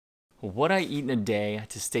What I eat in a day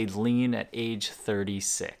to stay lean at age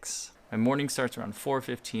 36. My morning starts around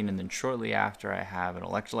 4:15, and then shortly after I have an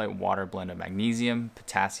electrolyte water blend of magnesium,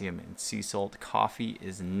 potassium, and sea salt. Coffee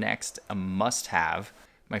is next, a must-have.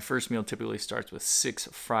 My first meal typically starts with 6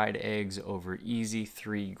 fried eggs over easy,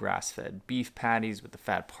 3 grass-fed beef patties with the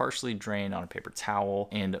fat partially drained on a paper towel,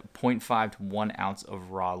 and 0.5 to 1 ounce of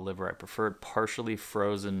raw liver. I prefer it partially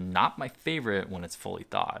frozen, not my favorite when it's fully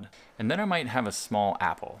thawed. And then I might have a small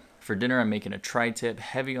apple. For dinner, I'm making a tri-tip,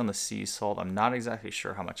 heavy on the sea salt. I'm not exactly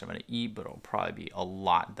sure how much I'm gonna eat, but it'll probably be a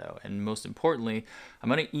lot though. And most importantly, I'm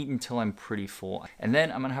gonna eat until I'm pretty full. And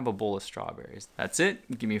then I'm gonna have a bowl of strawberries. That's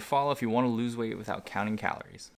it. Give me a follow if you wanna lose weight without counting calories.